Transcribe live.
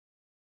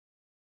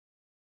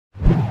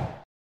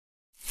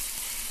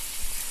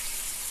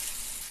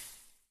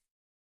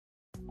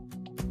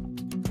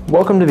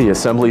Welcome to the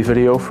assembly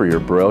video for your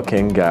Broil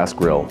King gas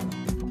grill.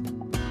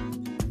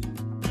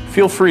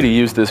 Feel free to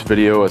use this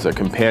video as a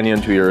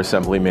companion to your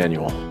assembly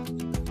manual.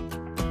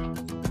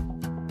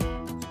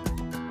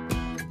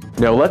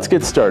 Now let's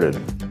get started.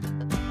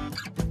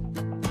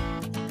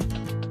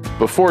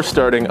 Before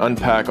starting,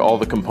 unpack all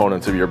the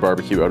components of your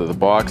barbecue out of the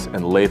box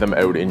and lay them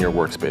out in your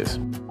workspace.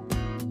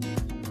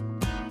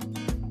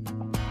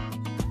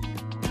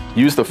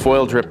 Use the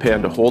foil drip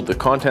pan to hold the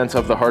contents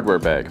of the hardware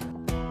bag.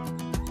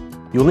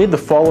 You'll need the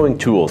following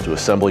tools to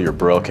assemble your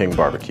Broil King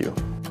barbecue: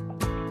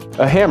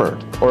 a hammer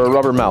or a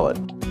rubber mallet,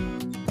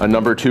 a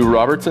number 2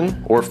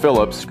 Robertson or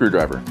Phillips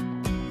screwdriver,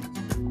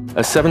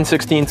 a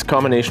 7/16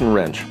 combination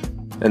wrench,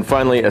 and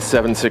finally a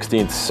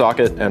 7/16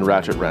 socket and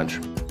ratchet wrench.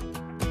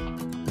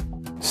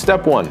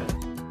 Step 1.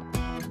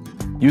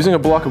 Using a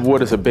block of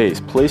wood as a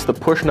base, place the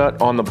push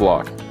nut on the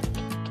block.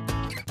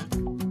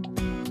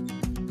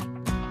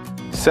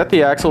 Set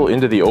the axle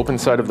into the open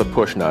side of the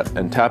push nut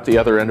and tap the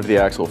other end of the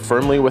axle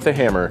firmly with a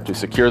hammer to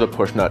secure the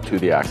push nut to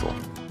the axle.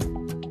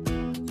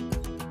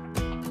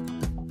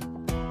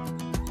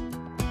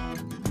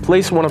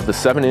 Place one of the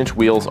 7-inch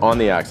wheels on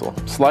the axle.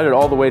 Slide it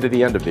all the way to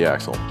the end of the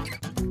axle.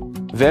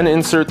 Then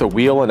insert the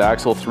wheel and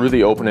axle through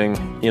the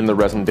opening in the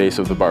resin base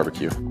of the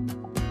barbecue.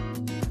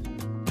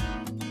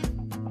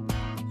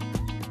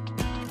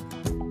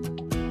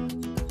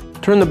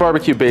 Turn the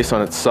barbecue base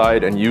on its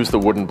side and use the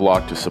wooden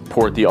block to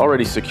support the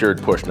already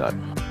secured push nut.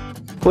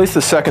 Place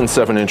the second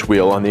 7-inch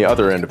wheel on the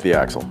other end of the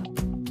axle,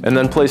 and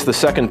then place the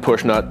second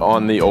push nut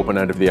on the open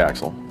end of the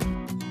axle.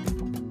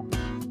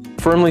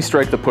 Firmly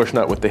strike the push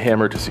nut with the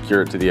hammer to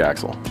secure it to the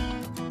axle.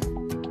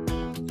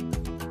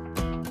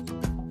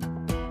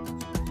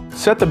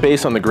 Set the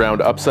base on the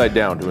ground upside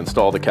down to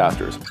install the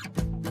casters.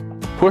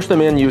 Push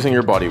them in using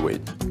your body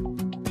weight.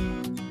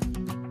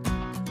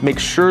 Make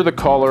sure the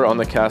collar on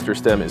the caster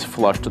stem is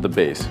flush to the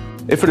base.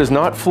 If it is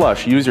not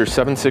flush, use your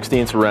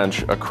 7/16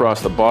 wrench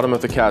across the bottom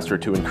of the caster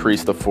to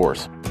increase the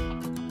force.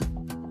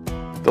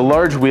 The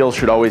large wheel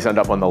should always end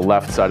up on the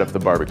left side of the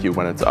barbecue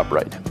when it's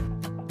upright.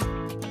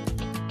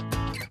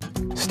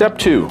 Step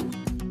 2.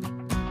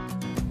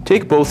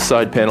 Take both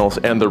side panels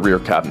and the rear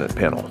cabinet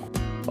panel.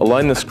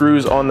 Align the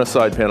screws on the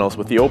side panels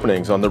with the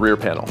openings on the rear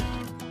panel.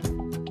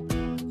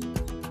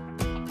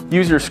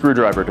 Use your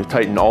screwdriver to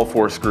tighten all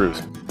 4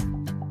 screws.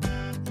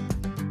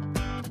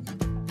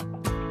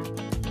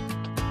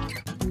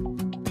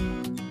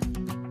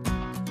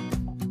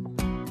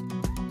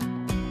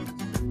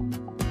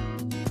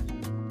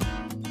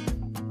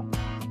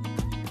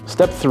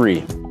 Step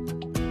 3.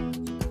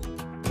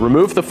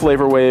 Remove the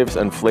flavor waves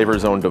and flavor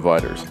zone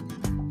dividers.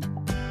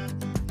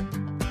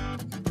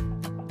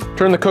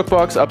 Turn the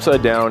cookbox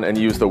upside down and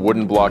use the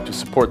wooden block to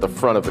support the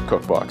front of the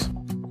cookbox.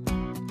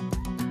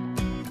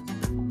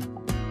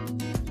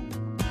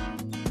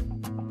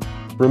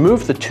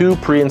 Remove the 2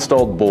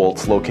 pre-installed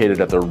bolts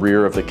located at the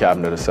rear of the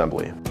cabinet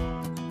assembly.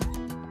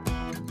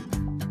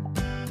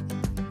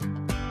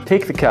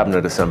 Take the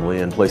cabinet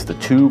assembly and place the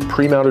 2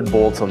 pre-mounted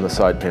bolts on the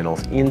side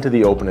panels into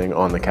the opening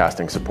on the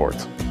casting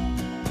supports.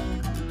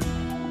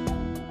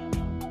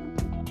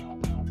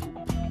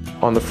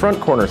 On the front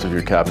corners of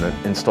your cabinet,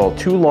 install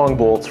 2 long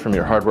bolts from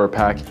your hardware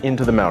pack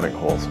into the mounting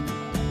holes.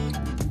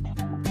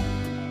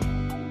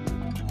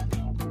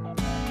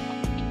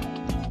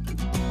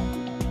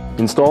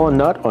 Install a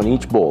nut on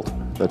each bolt.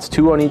 That's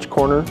 2 on each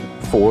corner,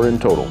 4 in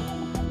total.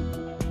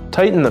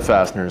 Tighten the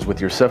fasteners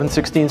with your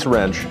 7/16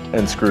 wrench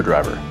and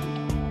screwdriver.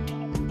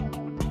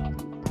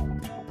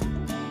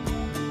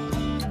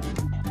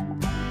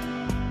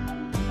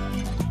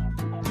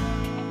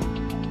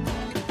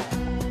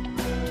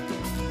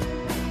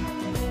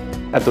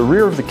 At the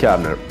rear of the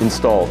cabinet,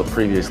 install the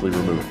previously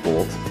removed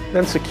bolts,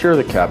 then secure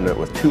the cabinet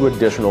with 2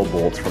 additional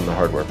bolts from the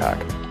hardware pack.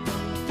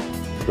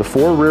 The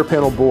 4 rear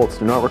panel bolts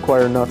do not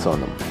require nuts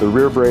on them. The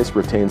rear brace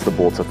retains the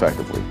bolts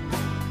effectively.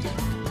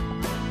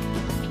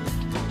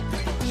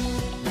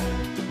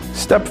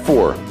 Step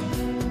 4.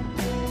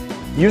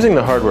 Using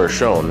the hardware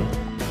shown,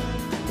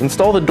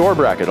 install the door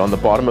bracket on the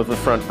bottom of the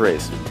front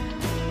brace.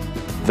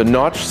 The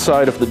notched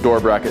side of the door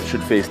bracket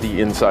should face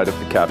the inside of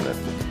the cabinet.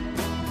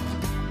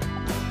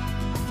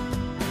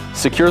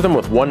 Secure them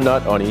with 1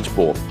 nut on each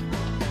bolt.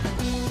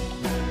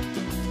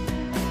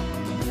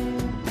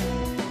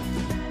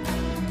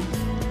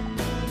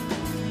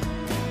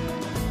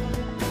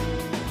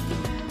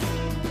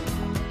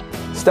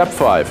 Step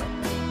 5.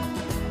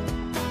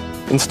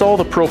 Install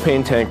the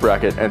propane tank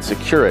bracket and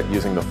secure it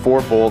using the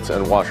 4 bolts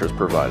and washers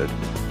provided.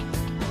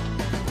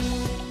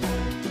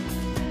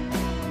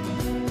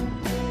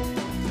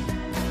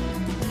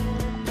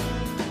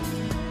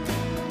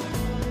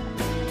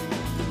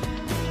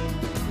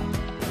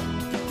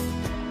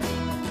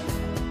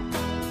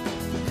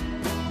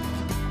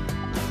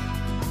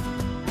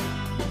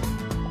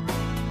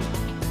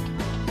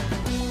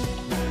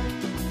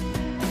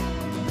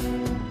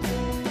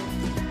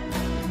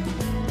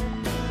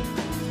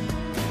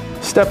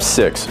 Step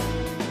 6.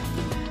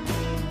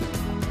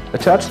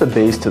 Attach the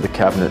base to the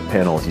cabinet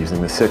panels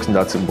using the 6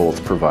 nuts and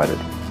bolts provided.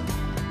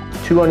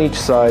 2 on each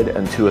side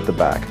and 2 at the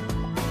back.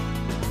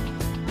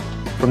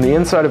 From the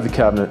inside of the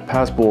cabinet,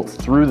 pass bolts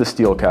through the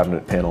steel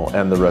cabinet panel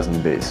and the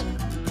resin base.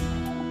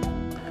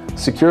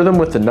 Secure them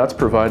with the nuts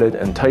provided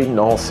and tighten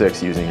all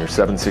 6 using your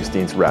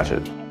 7/16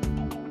 ratchet.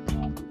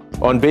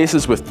 On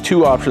bases with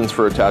 2 options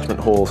for attachment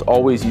holes,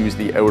 always use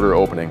the outer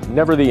opening,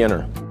 never the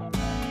inner.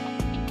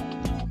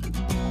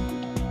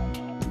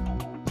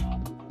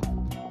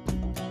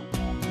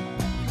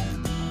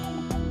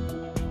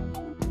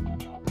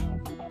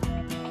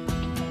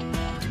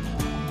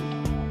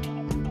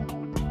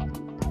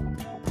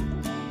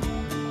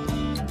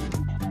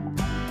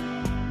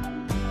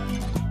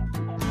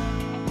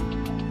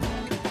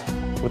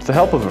 With the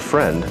help of a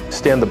friend,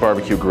 stand the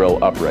barbecue grill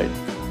upright.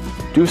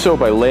 Do so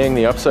by laying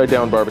the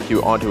upside-down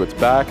barbecue onto its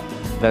back,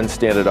 then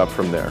stand it up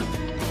from there.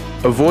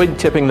 Avoid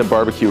tipping the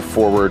barbecue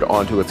forward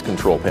onto its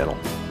control panel.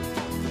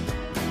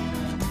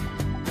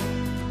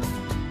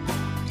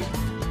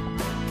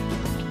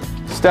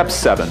 Step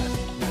 7.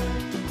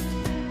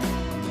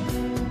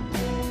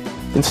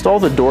 Install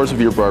the doors of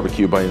your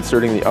barbecue by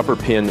inserting the upper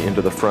pin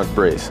into the front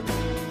brace,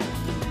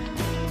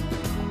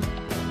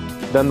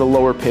 then the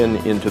lower pin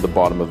into the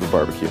bottom of the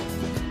barbecue.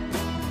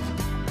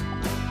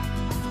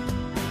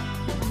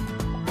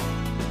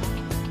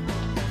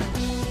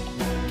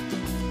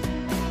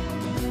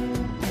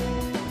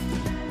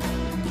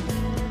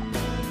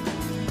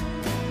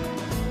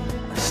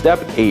 Step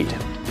 8.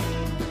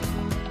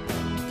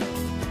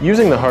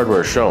 Using the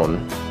hardware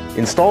shown,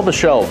 install the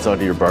shelves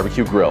onto your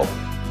barbecue grill.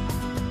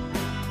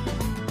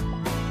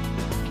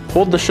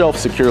 Hold the shelf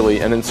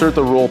securely and insert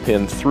the roll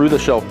pin through the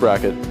shelf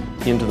bracket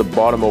into the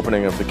bottom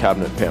opening of the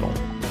cabinet panel.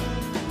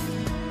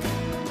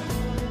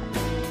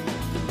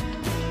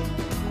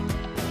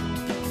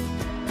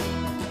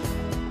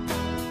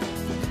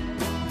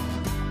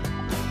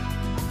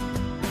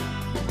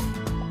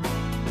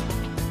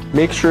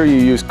 Make sure you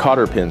use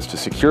cotter pins to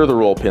secure the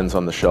roll pins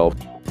on the shelf.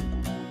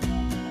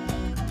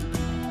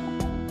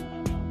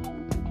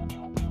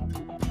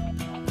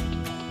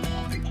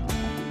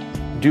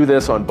 Do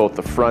this on both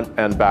the front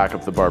and back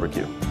of the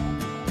barbecue.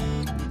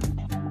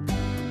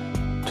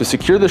 To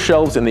secure the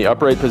shelves in the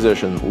upright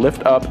position,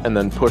 lift up and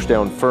then push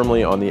down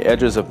firmly on the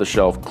edges of the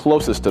shelf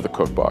closest to the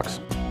cook box.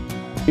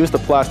 Use the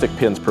plastic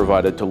pins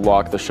provided to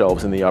lock the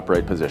shelves in the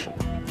upright position.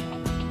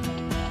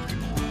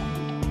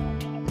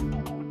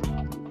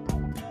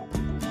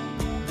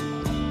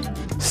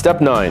 Step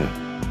 9.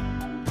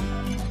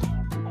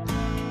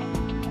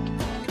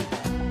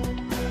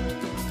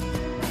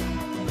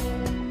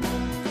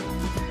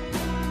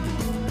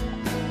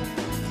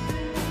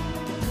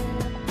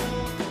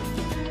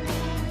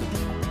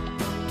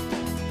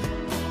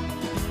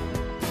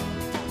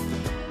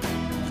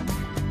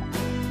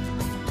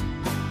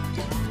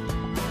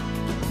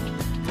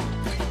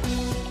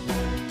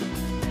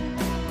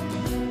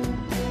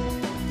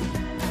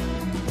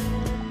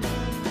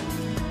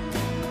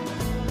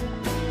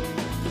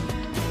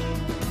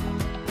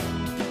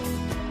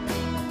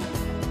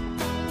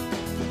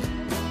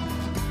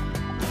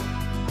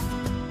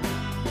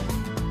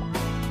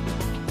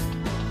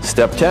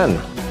 Step 10.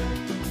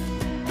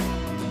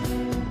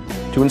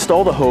 To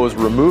install the hose,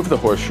 remove the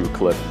horseshoe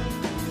clip.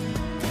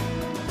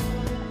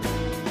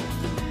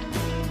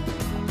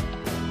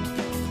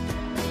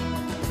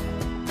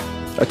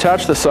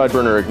 Attach the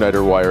sideburner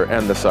igniter wire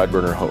and the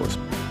sideburner hose,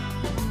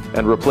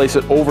 and replace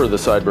it over the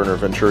sideburner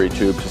venturi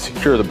tube to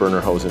secure the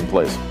burner hose in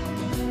place.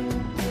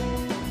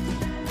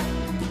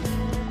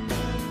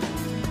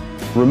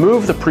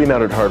 Remove the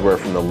pre-mounted hardware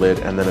from the lid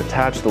and then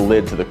attach the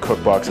lid to the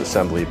cookbox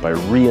assembly by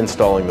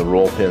reinstalling the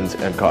roll pins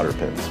and cotter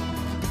pins.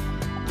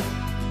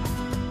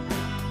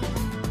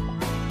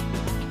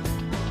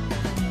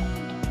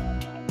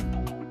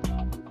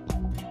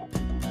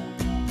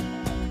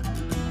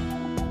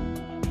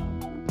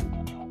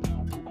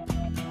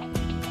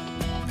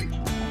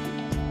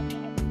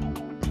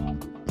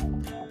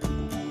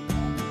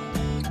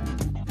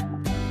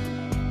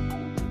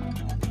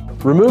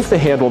 Remove the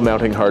handle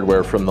mounting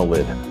hardware from the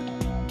lid.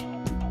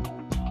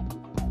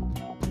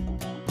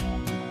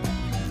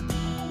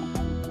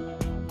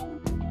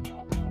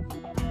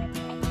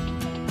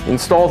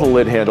 Install the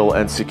lid handle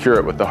and secure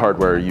it with the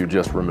hardware you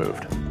just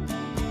removed.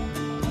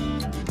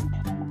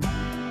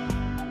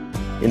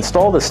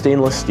 Install the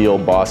stainless steel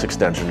boss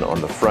extension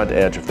on the front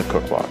edge of the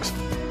cookbox.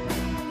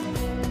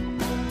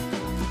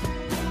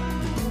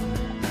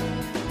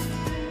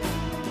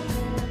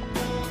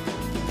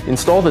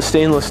 Install the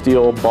stainless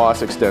steel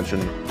boss extension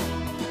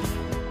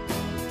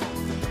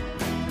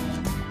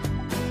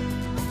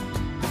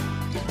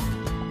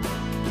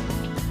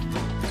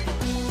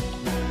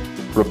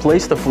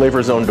Replace the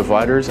flavor zone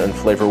dividers and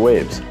flavor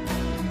waves.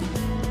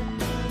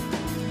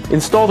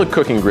 Install the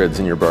cooking grids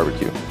in your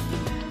barbecue.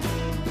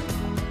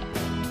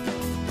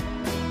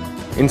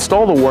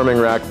 Install the warming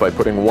rack by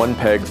putting one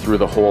peg through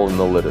the hole in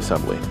the lid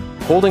assembly.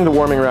 Holding the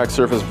warming rack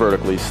surface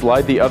vertically,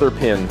 slide the other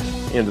pin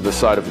into the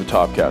side of the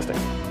top casting.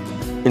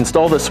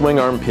 Install the swing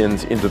arm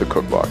pins into the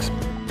cookbox.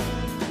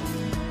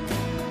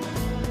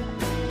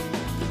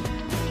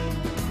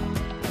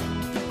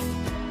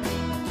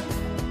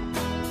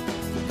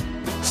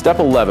 Step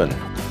 11.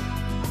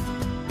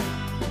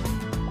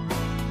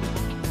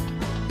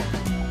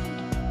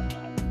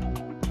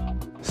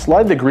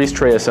 Slide the grease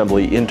tray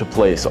assembly into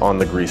place on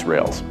the grease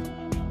rails.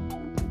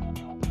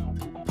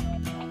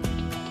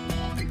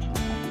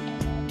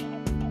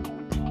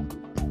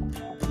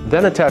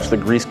 Then attach the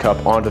grease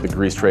cup onto the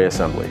grease tray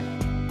assembly.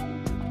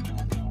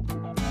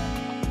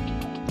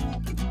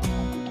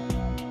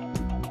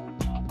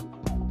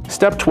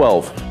 Step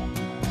 12.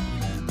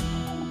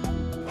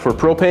 For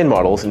propane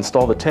models,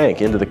 install the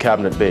tank into the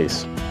cabinet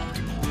base.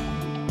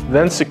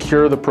 Then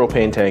secure the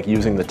propane tank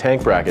using the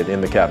tank bracket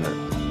in the cabinet.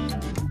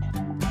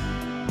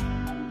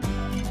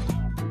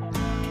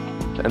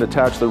 And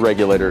attach the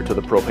regulator to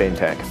the propane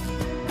tank.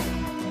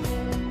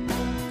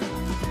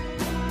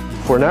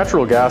 For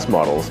natural gas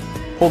models,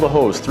 pull the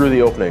hose through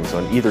the openings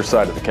on either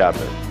side of the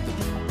cabinet.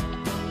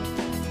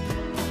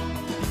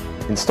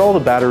 Install the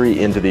battery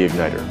into the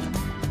igniter.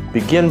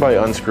 Begin by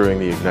unscrewing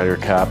the igniter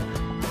cap,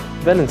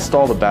 then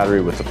install the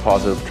battery with the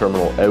positive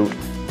terminal out,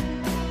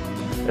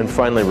 and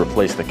finally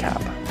replace the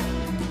cap.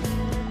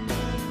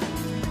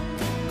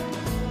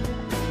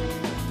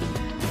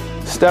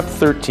 Step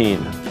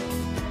 13.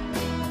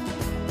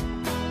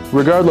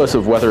 Regardless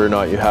of whether or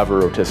not you have a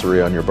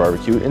rotisserie on your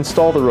barbecue,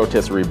 install the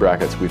rotisserie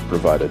brackets we've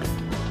provided.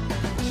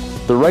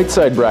 The right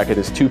side bracket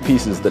is two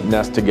pieces that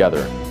nest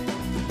together,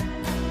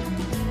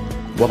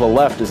 while the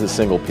left is a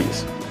single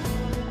piece.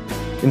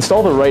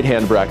 Install the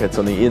right-hand brackets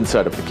on the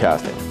inside of the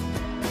casting.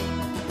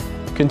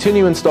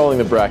 Continue installing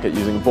the bracket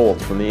using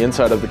bolts from the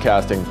inside of the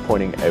casting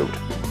pointing out.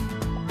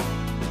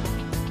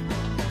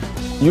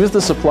 Use the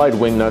supplied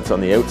wing nuts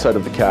on the outside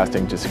of the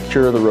casting to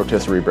secure the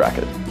rotisserie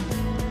bracket.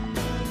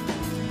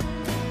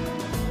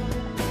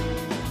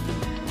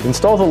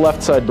 Install the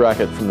left side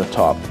bracket from the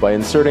top by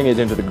inserting it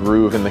into the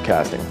groove in the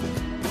casting.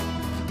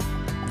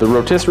 The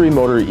rotisserie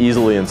motor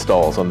easily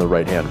installs on the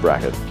right-hand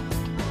bracket.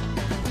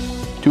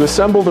 To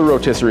assemble the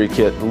rotisserie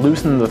kit,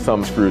 loosen the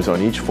thumb screws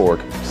on each fork,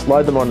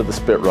 slide them onto the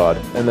spit rod,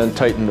 and then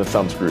tighten the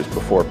thumb screws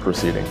before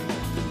proceeding.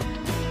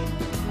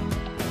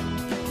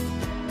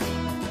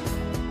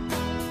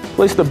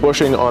 Place the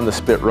bushing on the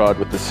spit rod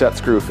with the set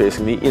screw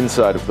facing the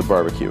inside of the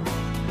barbecue.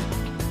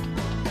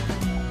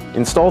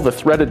 Install the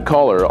threaded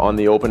collar on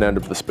the open end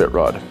of the spit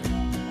rod.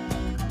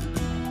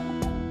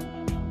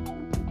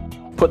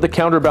 Put the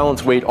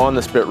counterbalance weight on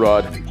the spit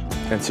rod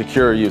and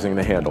secure using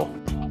the handle.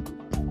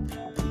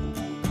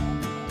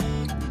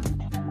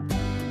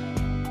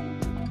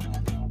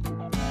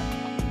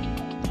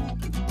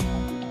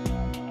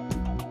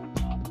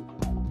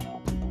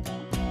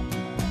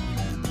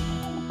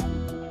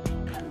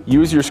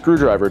 Use your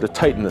screwdriver to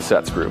tighten the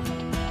set screw.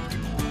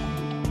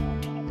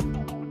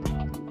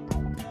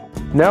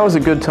 Now is a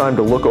good time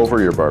to look over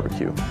your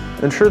barbecue.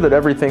 Ensure that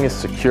everything is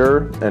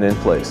secure and in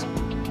place.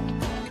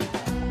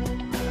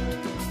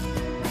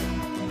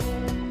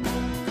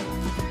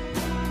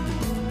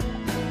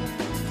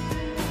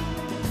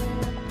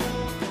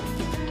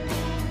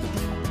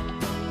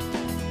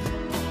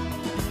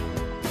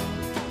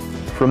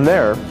 From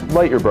there,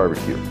 light your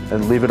barbecue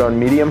and leave it on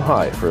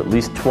medium-high for at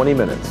least 20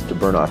 minutes to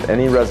burn off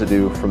any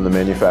residue from the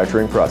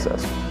manufacturing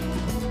process.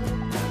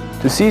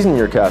 To season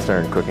your cast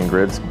iron cooking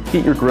grids,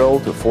 heat your grill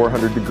to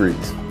 400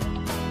 degrees.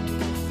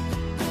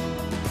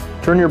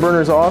 Turn your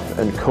burners off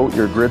and coat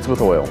your grids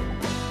with oil.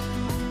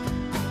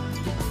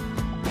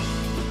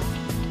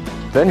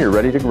 Then you're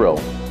ready to grill.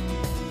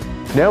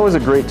 Now is a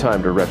great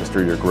time to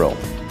register your grill.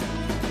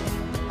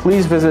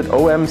 Please visit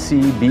omcbbq.com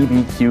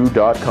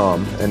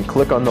and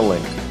click on the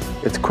link.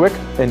 It's quick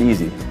and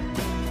easy.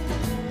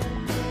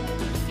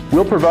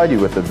 We'll provide you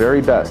with the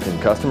very best in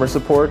customer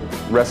support,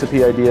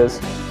 recipe ideas,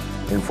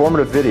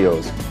 informative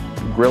videos,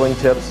 grilling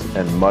tips,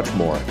 and much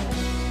more.